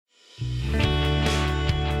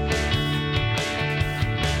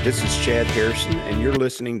This is Chad Harrison, and you're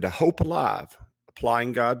listening to Hope Alive,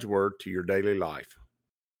 applying God's Word to your daily life.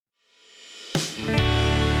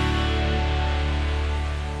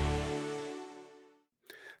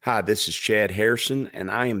 Hi, this is Chad Harrison, and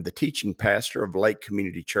I am the teaching pastor of Lake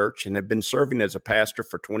Community Church and have been serving as a pastor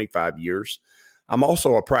for 25 years. I'm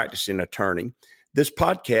also a practicing attorney. This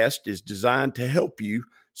podcast is designed to help you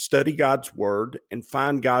study God's Word and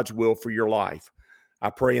find God's will for your life. I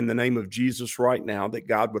pray in the name of Jesus right now that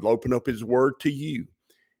God would open up His Word to you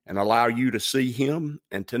and allow you to see Him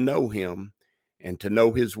and to know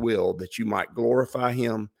His will, that you might glorify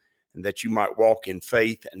Him and that you might walk in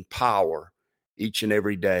faith and power each and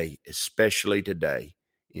every day, especially today,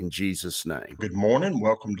 in Jesus' name. Good morning.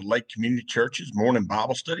 Welcome to Lake Community Church's Morning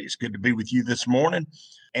Bible Study. It's good to be with you this morning.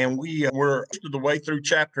 And we're most of the way through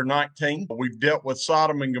chapter 19. We've dealt with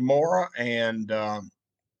Sodom and Gomorrah, and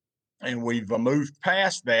we've moved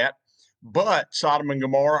past that. But Sodom and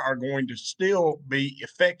Gomorrah are going to still be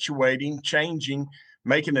effectuating, changing,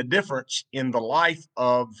 making a difference in the life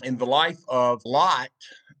of Lot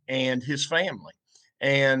and his family.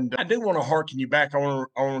 And I do want to hearken you back. I want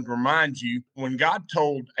to remind you, when God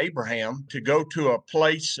told Abraham to go to a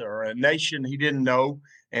place or a nation he didn't know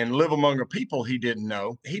and live among a people he didn't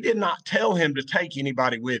know, he did not tell him to take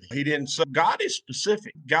anybody with him. He didn't say. God is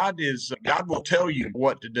specific. God will tell you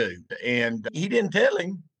what to do. And he didn't tell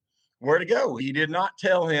him where to go. He did not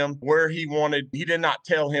tell him where he wanted. He did not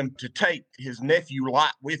tell him to take his nephew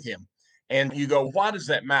Lot with him. And you go, why does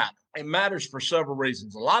that matter? It matters for several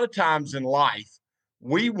reasons. A lot of times in life,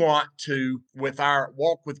 we want to, with our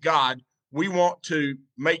walk with God, we want to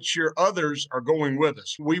make sure others are going with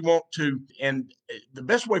us. We want to, and the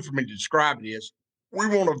best way for me to describe it is, we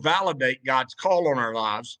want to validate God's call on our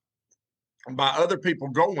lives by other people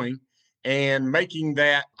going and making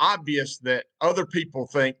that obvious that other people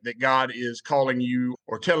think that God is calling you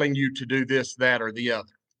or telling you to do this, that, or the other.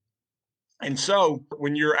 And so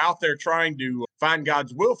when you're out there trying to find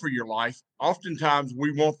God's will for your life, oftentimes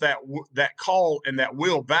we want that call and that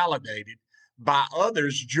will validated by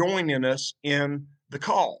others joining us in the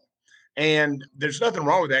call. And there's nothing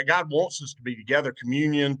wrong with that. God wants us to be together.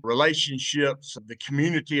 Communion, relationships, the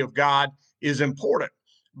community of God is important.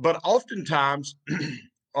 But oftentimes,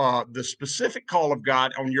 the specific call of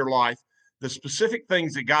God on your life, the specific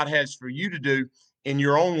things that God has for you to do in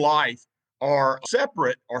your own life are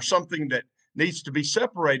separate, or something that needs to be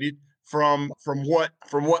separated from what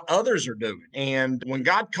others are doing. And when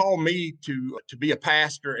God called me to be a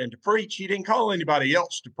pastor and to preach, He didn't call anybody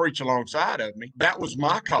else to preach alongside of me. That was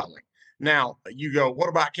my calling. Now you go, what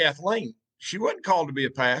about Kathleen? She wasn't called to be a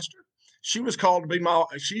pastor. She was called to be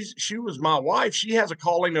she was my wife. She has a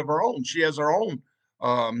calling of her own. She has her own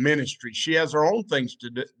ministry. She has her own things to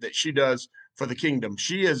do, that she does for the kingdom.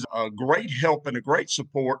 She is a great help and a great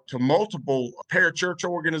support to multiple parachurch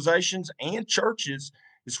organizations and churches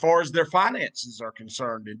as far as their finances are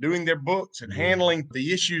concerned, and doing their books and handling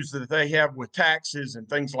the issues that they have with taxes and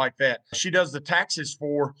things like that. She does the taxes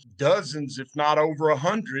for dozens, if not over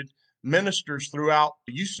 100 ministers throughout.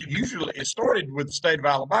 Usually it started with the state of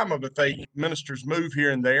Alabama, but ministers move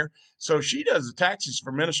here and there. So she does the taxes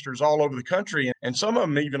for ministers all over the country, and some of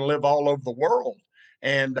them even live all over the world.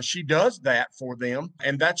 And she does that for them,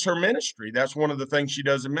 and that's her ministry. That's one of the things she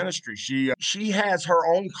does in ministry. She has her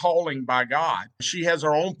own calling by God. She has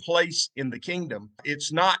her own place in the kingdom.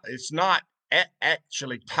 It's not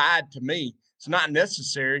actually tied to me. It's not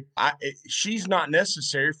necessary. She's not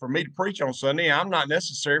necessary for me to preach on Sunday. I'm not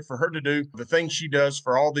necessary for her to do the things she does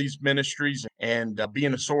for all these ministries and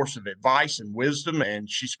being a source of advice and wisdom. And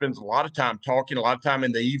she spends a lot of time talking, a lot of time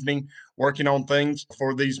in the evening working on things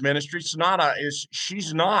for these ministries.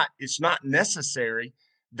 It's not necessary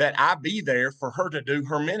that I be there for her to do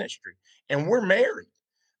her ministry. And we're married.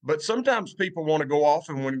 But sometimes people want to go off,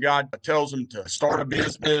 and when God tells them to start a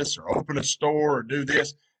business or open a store or do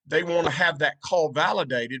this, they want to have that call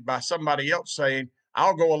validated by somebody else saying,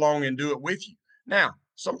 I'll go along and do it with you. Now,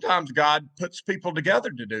 sometimes God puts people together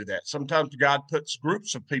to do that. Sometimes God puts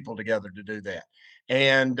groups of people together to do that.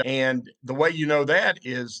 And the way you know that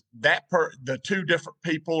is the two different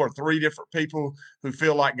people or three different people who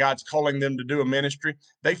feel like God's calling them to do a ministry,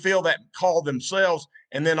 they feel that call themselves,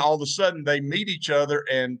 and then all of a sudden they meet each other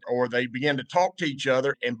or they begin to talk to each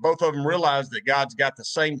other, and both of them realize that God's got the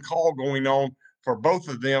same call going on for both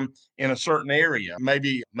of them in a certain area,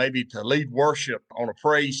 maybe to lead worship on a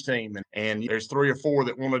praise team. And there's three or four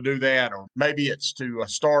that want to do that, or maybe it's to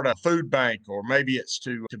start a food bank, or maybe it's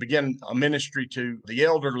to begin a ministry to the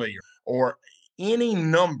elderly, or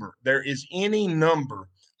there is any number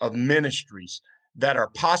of ministries that are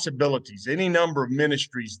possibilities, any number of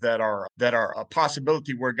ministries that are a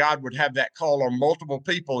possibility where God would have that call on multiple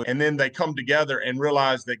people, and then they come together and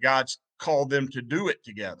realize that God's called them to do it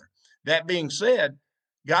together. That being said,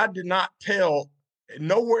 God did not tell,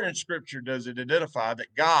 nowhere in Scripture does it identify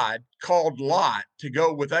that God called Lot to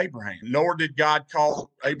go with Abraham, nor did God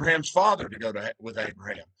call Abraham's father to go with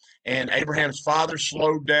Abraham. And Abraham's father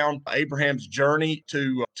slowed down Abraham's journey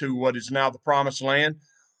to what is now the promised land.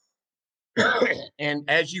 And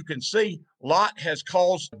as you can see, Lot has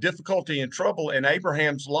caused difficulty and trouble in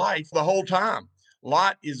Abraham's life the whole time.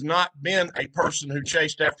 Lot has not been a person who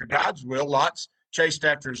chased after God's will. Lot's chased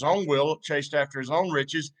after his own will, chased after his own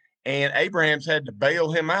riches, and Abraham's had to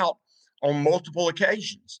bail him out on multiple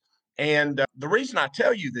occasions. And the reason I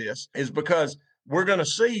tell you this is because we're going to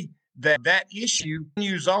see that issue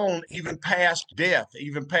continues on even past death,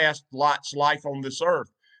 even past Lot's life on this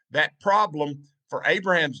earth. That problem for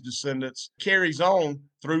Abraham's descendants carries on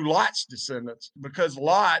through Lot's descendants because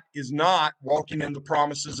Lot is not walking in the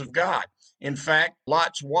promises of God. In fact,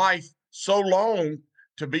 Lot's wife so longed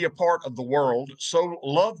to be a part of the world, so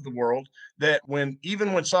loved the world, that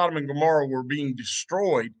even when Sodom and Gomorrah were being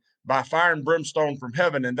destroyed by fire and brimstone from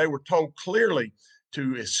heaven, and they were told clearly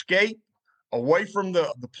to escape away from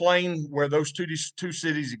the plain where those two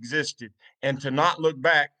cities existed and to not look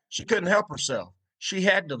back, she couldn't help herself. She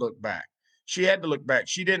had to look back. She had to look back.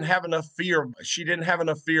 She didn't have enough fear. She didn't have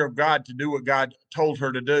enough fear of God to do what God told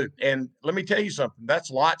her to do. And let me tell you something.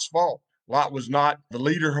 That's Lot's fault. Lot was not the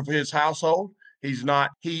leader of his household. He's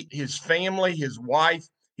not. His family, his wife,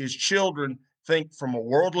 his children think from a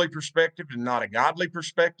worldly perspective and not a godly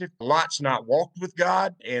perspective. Lot's not walked with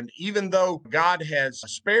God. And even though God has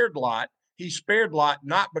spared Lot, he spared Lot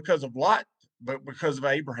not because of Lot, but because of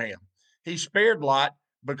Abraham. He spared Lot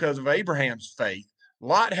because of Abraham's faith.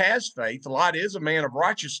 Lot has faith. Lot is a man of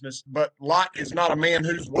righteousness, but Lot is not a man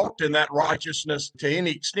who's walked in that righteousness to any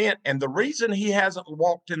extent. And the reason he hasn't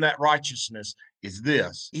walked in that righteousness is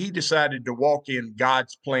this. He decided to walk in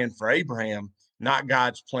God's plan for Abraham, not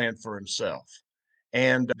God's plan for himself.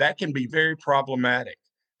 And that can be very problematic.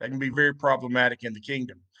 That can be very problematic in the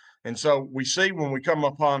kingdom. And so we see when we come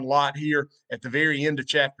upon Lot here at the very end of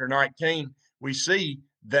chapter 19, we see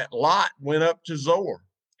that Lot went up to Zoar.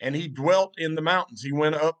 And he dwelt in the mountains. He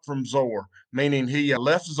went up from Zoar, meaning he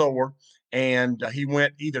left Zoar and he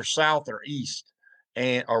went either south or east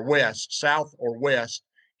or west, south or west,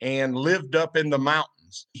 and lived up in the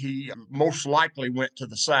mountains. He most likely went to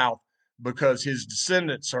the south because his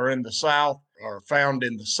descendants are in the south, are found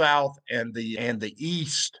in the south and the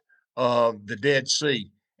east of the Dead Sea.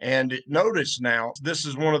 And notice now, this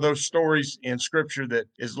is one of those stories in Scripture that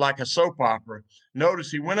is like a soap opera. Notice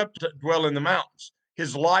he went up to dwell in the mountains.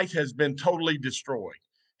 His life has been totally destroyed.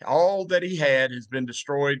 All that he had has been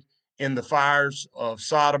destroyed in the fires of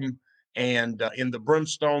Sodom and in the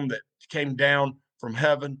brimstone that came down from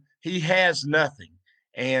heaven. He has nothing.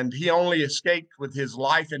 And he only escaped with his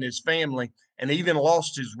life and his family, and even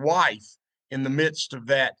lost his wife in the midst of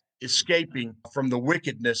that, escaping from the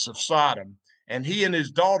wickedness of Sodom. And he and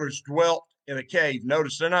his daughters dwelt in a cave.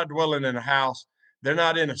 Notice they're not dwelling in a house. They're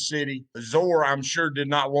not in a city. Zoar, I'm sure, did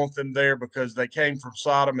not want them there because they came from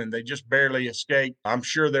Sodom and they just barely escaped. I'm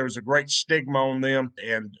sure there was a great stigma on them,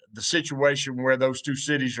 and the situation where those two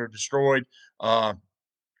cities are destroyed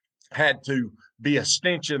had to be a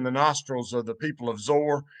stench in the nostrils of the people of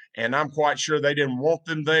Zoar, and I'm quite sure they didn't want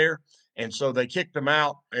them there. And so they kicked them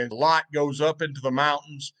out, and Lot goes up into the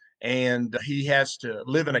mountains, and he has to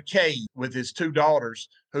live in a cave with his two daughters,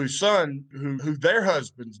 whose their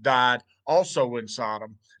husbands died also in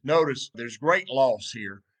Sodom. Notice there's great loss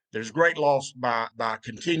here. There's great loss by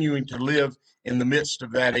continuing to live in the midst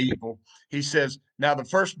of that evil. He says, now the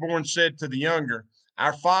firstborn said to the younger,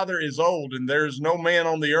 our father is old, and there is no man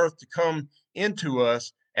on the earth to come into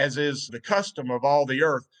us, as is the custom of all the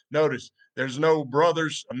earth. Notice there's no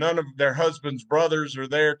brothers. None of their husbands' brothers are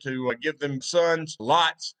there to give them sons.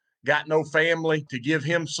 Lot's got no family to give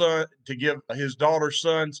his daughter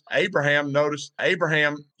sons. Abraham, notice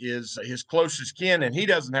Abraham is his closest kin, and he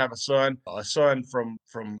doesn't have a son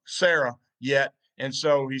from Sarah yet. And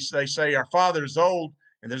so they say, our father is old,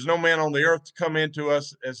 and there's no man on the earth to come into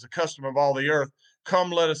us, as the custom of all the earth.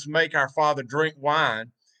 Come, let us make our father drink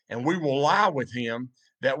wine, and we will lie with him,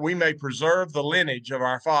 that we may preserve the lineage of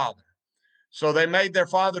our father. So they made their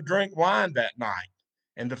father drink wine that night.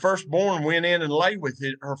 And the firstborn went in and lay with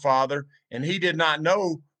her father, and he did not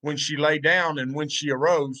know when she lay down and when she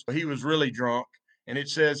arose. He was really drunk. And it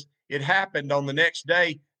says, it happened on the next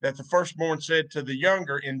day that the firstborn said to the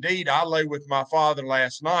younger, indeed, I lay with my father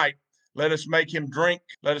last night. Let us make him drink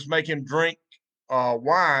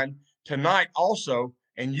wine, tonight also,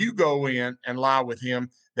 and you go in and lie with him,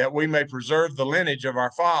 that we may preserve the lineage of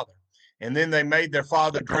our father. And then they made their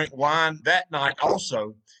father drink wine that night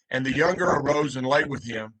also. And the younger arose and lay with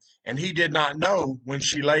him. And he did not know when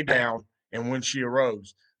she lay down and when she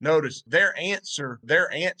arose. Notice their answer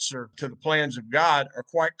to the plans of God are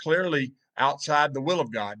quite clearly outside the will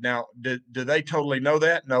of God. Now, do they totally know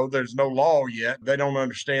that? No, there's no law yet. They don't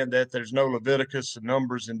understand that. There's no Leviticus and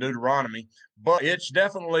Numbers and Deuteronomy, but it's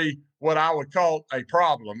definitely what I would call a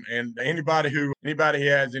problem. And anybody who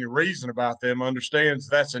has any reason about them understands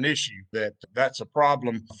that's an issue, that's a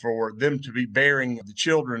problem for them to be bearing the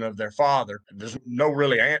children of their father. There's no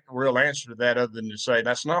real answer to that other than to say,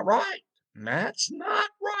 that's not right. That's not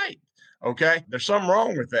right. Okay. There's something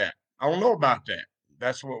wrong with that. I don't know about that.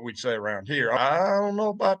 That's what we'd say around here. I don't know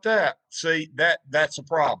about that. See, that's a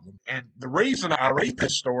problem. And the reason I read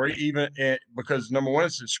this story, because number one,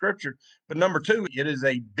 it's in scripture, but number two, it is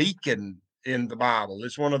a beacon in the Bible.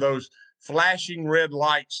 It's one of those flashing red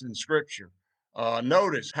lights in scripture.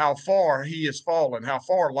 Notice how far he has fallen, how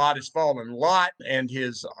far Lot has fallen. Lot and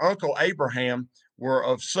his uncle Abraham were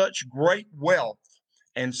of such great wealth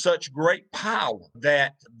and such great power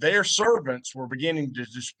that their servants were beginning to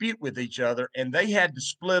dispute with each other, and they had to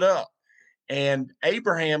split up. And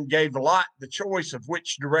Abraham gave Lot the choice of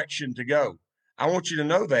which direction to go. I want you to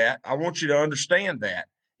know that. I want you to understand that.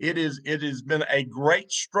 It has been a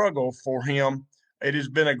great struggle for him. It has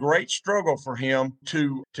been a great struggle for him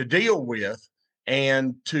to deal with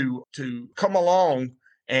and to come along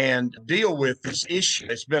and deal with this issue.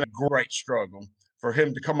 It's been a great struggle for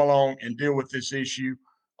him to come along and deal with this issue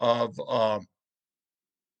of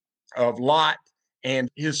Lot and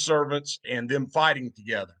his servants and them fighting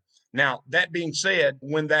together. Now, that being said,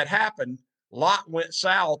 when that happened, Lot went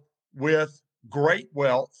south with great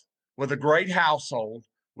wealth, with a great household,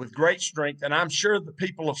 with great strength. And I'm sure the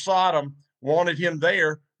people of Sodom wanted him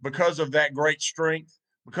there because of that great strength,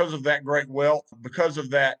 because of that great wealth, because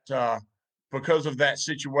of that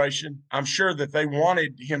situation. I'm sure that they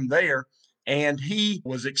wanted him there, and he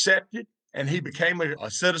was accepted, and he became a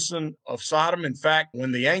citizen of Sodom. In fact,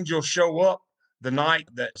 when the angels show up the night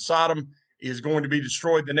that Sodom is going to be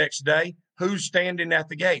destroyed the next day, who's standing at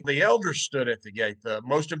the gate? The elders stood at the gate. The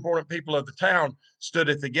most important people of the town stood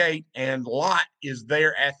at the gate, and Lot is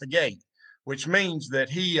there at the gate, which means that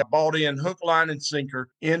he bought in hook, line, and sinker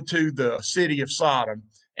into the city of Sodom,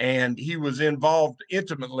 and he was involved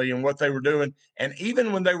intimately in what they were doing. And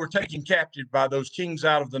even when they were taken captive by those kings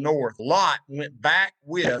out of the north, Lot went back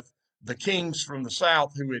with the kings from the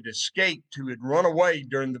south who had escaped, who had run away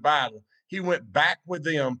during the battle. He went back with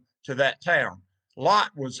them to that town.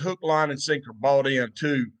 Lot was hook, line, and sinker bought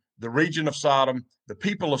into the region of Sodom, the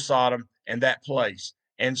people of Sodom, and that place.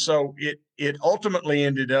 And so it ultimately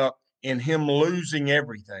ended up in him losing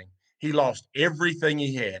everything. He lost everything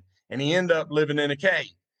he had, and he ended up living in a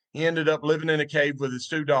cave. He ended up living in a cave with his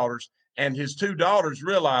two daughters, and his two daughters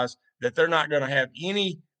realized that they're not going to have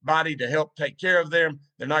anybody to help take care of them.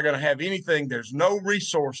 They're not going to have anything. There's no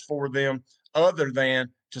resource for them other than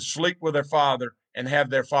to sleep with their father and have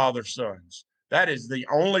their father's sons. That is the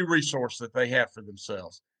only resource that they have for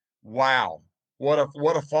themselves. Wow. What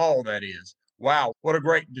a fall that is. Wow. What a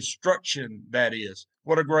great destruction that is.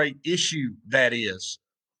 What a great issue that is.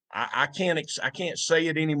 I can't say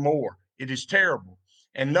it anymore. It is terrible.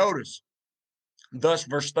 And notice, thus,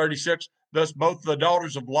 verse 36, thus both the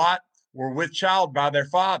daughters of Lot were with child by their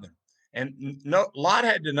father. And Lot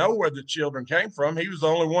had to know where the children came from. He was the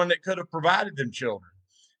only one that could have provided them children.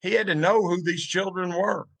 He had to know who these children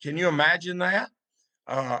were. Can you imagine that?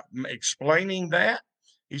 Explaining that?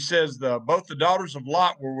 He says, both the daughters of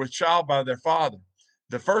Lot were with child by their father.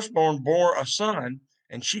 The firstborn bore a son,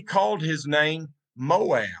 and she called his name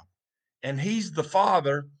Moab. And he's the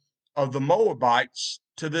father of the Moabites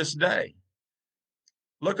to this day.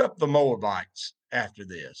 Look up the Moabites after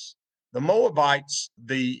this. The Moabites,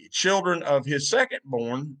 the children of his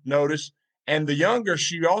secondborn, notice, and the younger,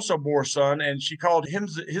 she also bore a son, and she called him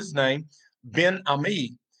his name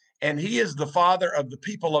Ben-Ami, and he is the father of the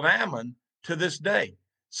people of Ammon to this day.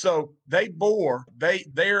 So they're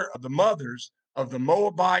the mothers of the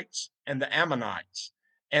Moabites and the Ammonites.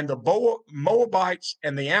 And the Moabites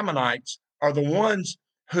and the Ammonites are the ones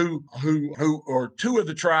who are two of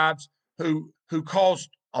the tribes who caused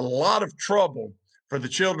a lot of trouble for the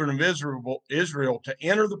children of Israel to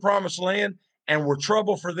enter the promised land, and were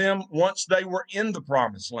trouble for them once they were in the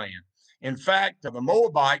promised land. In fact, the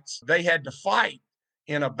Moabites, they had to fight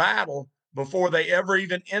in a battle before they ever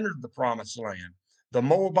even entered the promised land. The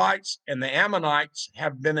Moabites and the Ammonites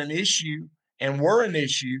have been an issue and were an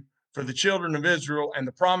issue for the children of Israel and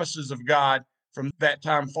the promises of God from that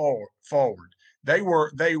time forward.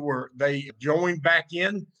 They joined back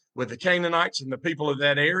in with the Canaanites and the people of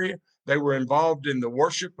that area. They were involved in the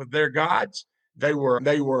worship of their gods. They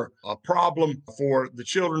were a problem for the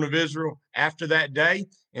children of Israel after that day.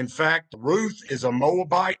 In fact, Ruth is a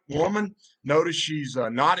Moabite woman. Notice she's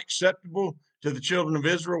not acceptable to the children of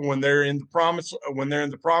Israel when they're in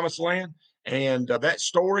the promised land. And that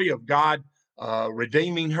story of God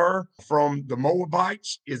redeeming her from the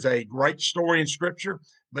Moabites is a great story in Scripture.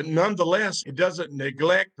 But nonetheless, it doesn't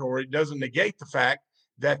neglect or it doesn't negate the fact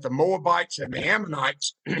that the Moabites and the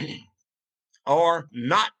Ammonites are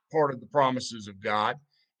not part of the promises of God.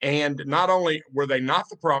 And not only were they not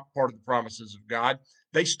part of the promises of God,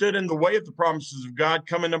 they stood in the way of the promises of God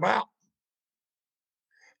coming about.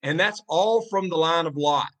 And that's all from the line of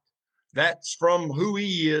Lot. That's from who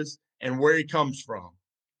he is and where he comes from.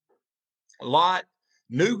 Lot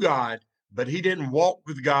knew God, but he didn't walk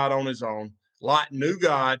with God on his own. Lot knew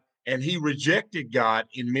God, and he rejected God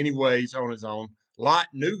in many ways on his own. Lot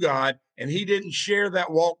knew God, and he didn't share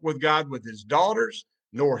that walk with God with his daughters,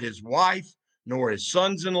 nor his wife, nor his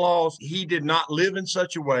sons-in-laws. He did not live in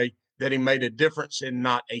such a way that he made a difference in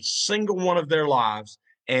not a single one of their lives.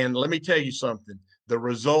 And let me tell you something. The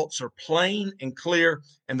results are plain and clear,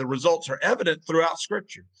 and the results are evident throughout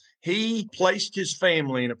Scripture. He placed his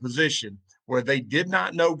family in a position where they did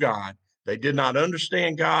not know God, they did not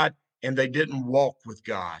understand God, and they didn't walk with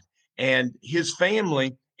God. And his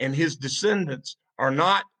family and his descendants are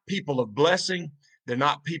not people of blessing. They're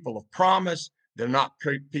not people of promise. They're not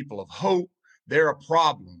people of hope. They're a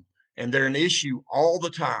problem, and they're an issue all the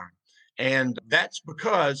time. And that's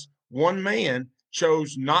because one man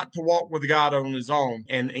chose not to walk with God on his own,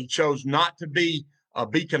 and he chose not to be a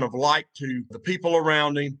beacon of light to the people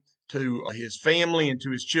around him, to his family, and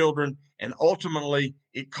to his children. And ultimately,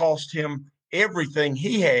 it cost him everything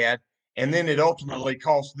he had, and then it ultimately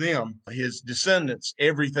cost them, his descendants,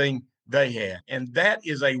 everything they had. And that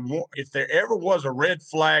is if there ever was a red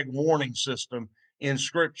flag warning system in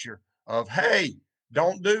Scripture of, hey,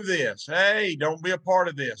 don't do this. Hey, don't be a part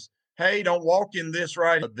of this. Hey, don't walk in this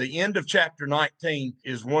right. The end of chapter 19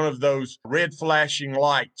 is one of those red flashing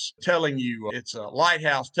lights telling you, it's a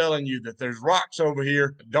lighthouse telling you that there's rocks over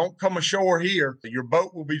here. Don't come ashore here. Your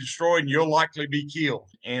boat will be destroyed and you'll likely be killed.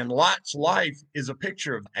 And Lot's life is a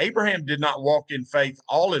picture of Abraham did not walk in faith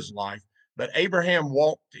all his life, but Abraham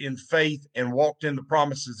walked in faith and walked in the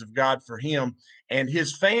promises of God for him. And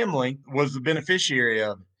his family was the beneficiary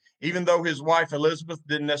of it. Even though his wife Elizabeth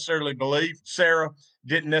didn't necessarily believe, Sarah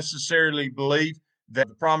didn't necessarily believe that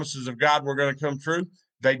the promises of God were going to come true,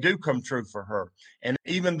 they do come true for her. And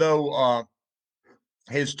even though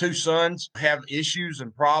his two sons have issues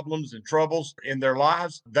and problems and troubles in their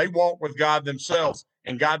lives, they walk with God themselves,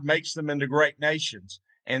 and God makes them into great nations.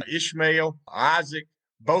 And Ishmael, Isaac,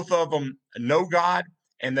 both of them know God,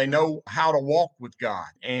 and they know how to walk with God.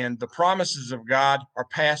 And the promises of God are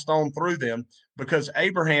passed on through them because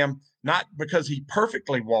Abraham, not because he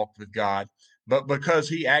perfectly walked with God, but because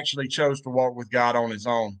he actually chose to walk with God on his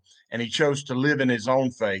own. And he chose to live in his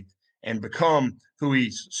own faith and become who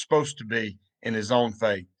he's supposed to be in his own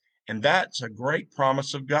faith. And that's a great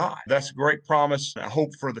promise of God. That's a great promise, a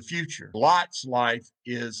hope for the future. Lot's life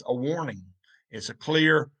is a warning. It's a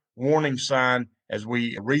clear warning sign as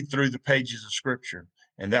we read through the pages of Scripture.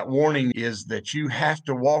 And that warning is that you have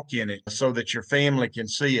to walk in it so that your family can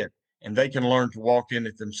see it and they can learn to walk in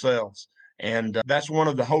it themselves. And that's one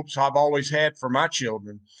of the hopes I've always had for my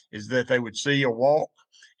children, is that they would see a walk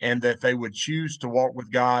and that they would choose to walk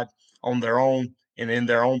with God on their own and in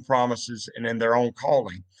their own promises and in their own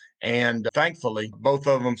calling. And thankfully, both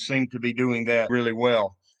of them seem to be doing that really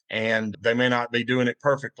well. And they may not be doing it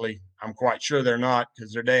perfectly. I'm quite sure they're not,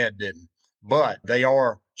 because their dad didn't. But they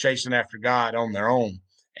are chasing after God on their own.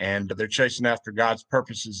 And they're chasing after God's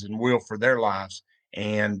purposes and will for their lives.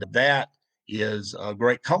 And that is a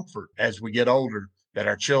great comfort as we get older, that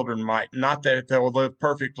our children might, not that they'll live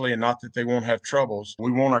perfectly and not that they won't have troubles.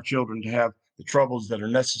 We want our children to have the troubles that are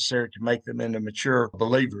necessary to make them into mature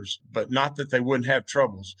believers, but not that they wouldn't have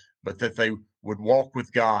troubles, but that they would walk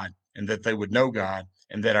with God and that they would know God,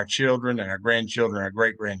 and that our children and our grandchildren, our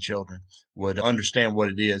great-grandchildren would understand what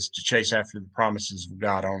it is to chase after the promises of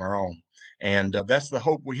God on our own. And that's the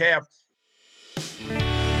hope we have.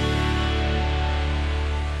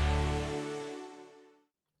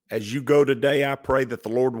 As you go today, I pray that the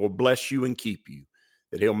Lord will bless you and keep you,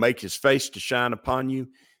 that he'll make his face to shine upon you,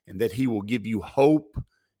 and that he will give you hope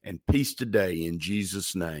and peace today in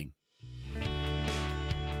Jesus' name.